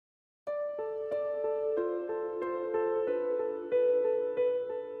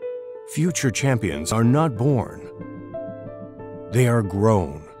Future champions are not born. They are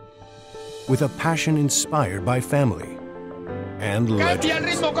grown with a passion inspired by family and legends. Cambia el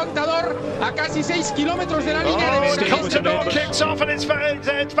ritmo Contador a casi 6 kilómetros de la línea de meta. Contador kicks off and it's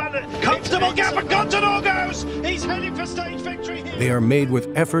comfortable gap and Contador goes. He's heading for stage victory here. They are made with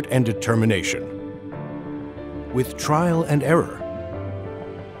effort and determination, with trial and error,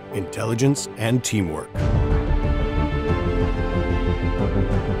 intelligence and teamwork.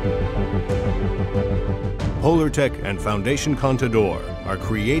 Polartec and Fundacion Contador are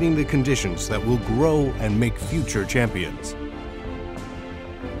creating the conditions that will grow and make future champions.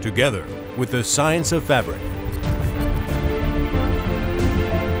 Together with the science of fabric,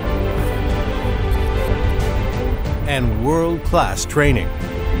 and world-class training,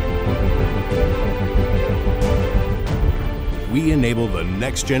 we enable the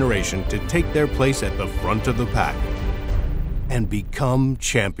next generation to take their place at the front of the pack and become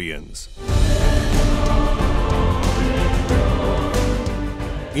champions.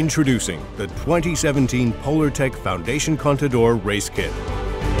 Introducing the 2017 Polartec Fundacion Contador Race Kit.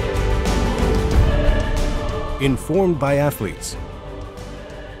 Informed by athletes,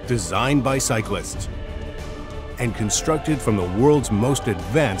 designed by cyclists, and constructed from the world's most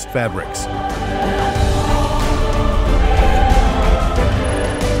advanced fabrics.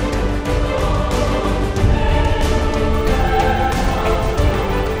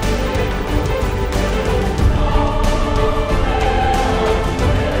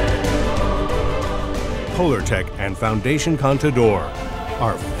 Polartec and Fundacion Contador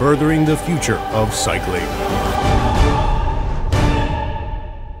are furthering the future of cycling.